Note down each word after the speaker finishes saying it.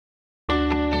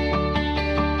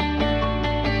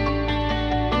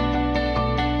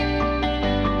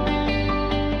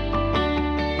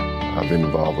been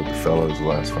involved with the fellows the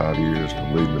last 5 years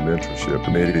and leading the mentorship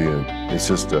committee, and it's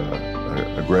just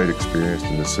a great experience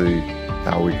to see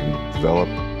how we can develop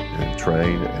and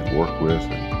train and work with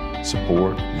and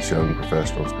support these young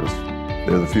professionals, because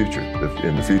they're the future,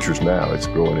 and the future's now. It's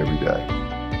growing every day.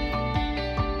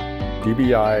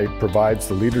 DBIA provides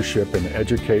the leadership in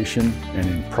education and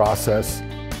in process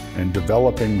and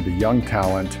developing the young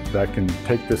talent that can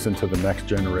take this into the next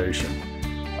generation.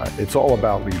 It's all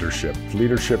about leadership. It's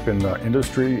leadership in the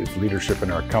industry, it's leadership in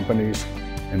our companies,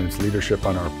 and it's leadership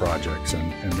on our projects,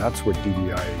 and that's what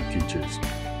DBIA teaches.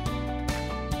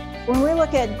 When we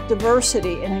look at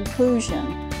diversity and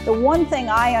inclusion, the one thing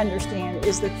I understand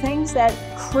is the things that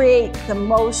create the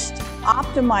most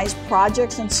optimized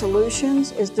projects and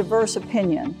solutions is diverse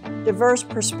opinion, diverse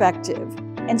perspective.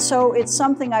 And so it's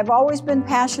something I've always been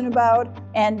passionate about,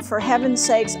 and for heaven's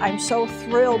sakes, I'm so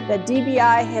thrilled that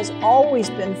DBI has always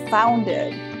been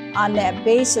founded on that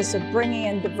basis of bringing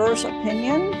in diverse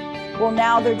opinion. Well,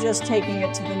 now they're just taking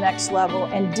it to the next level,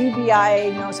 and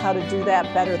DBIA knows how to do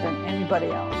that better than anybody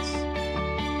else.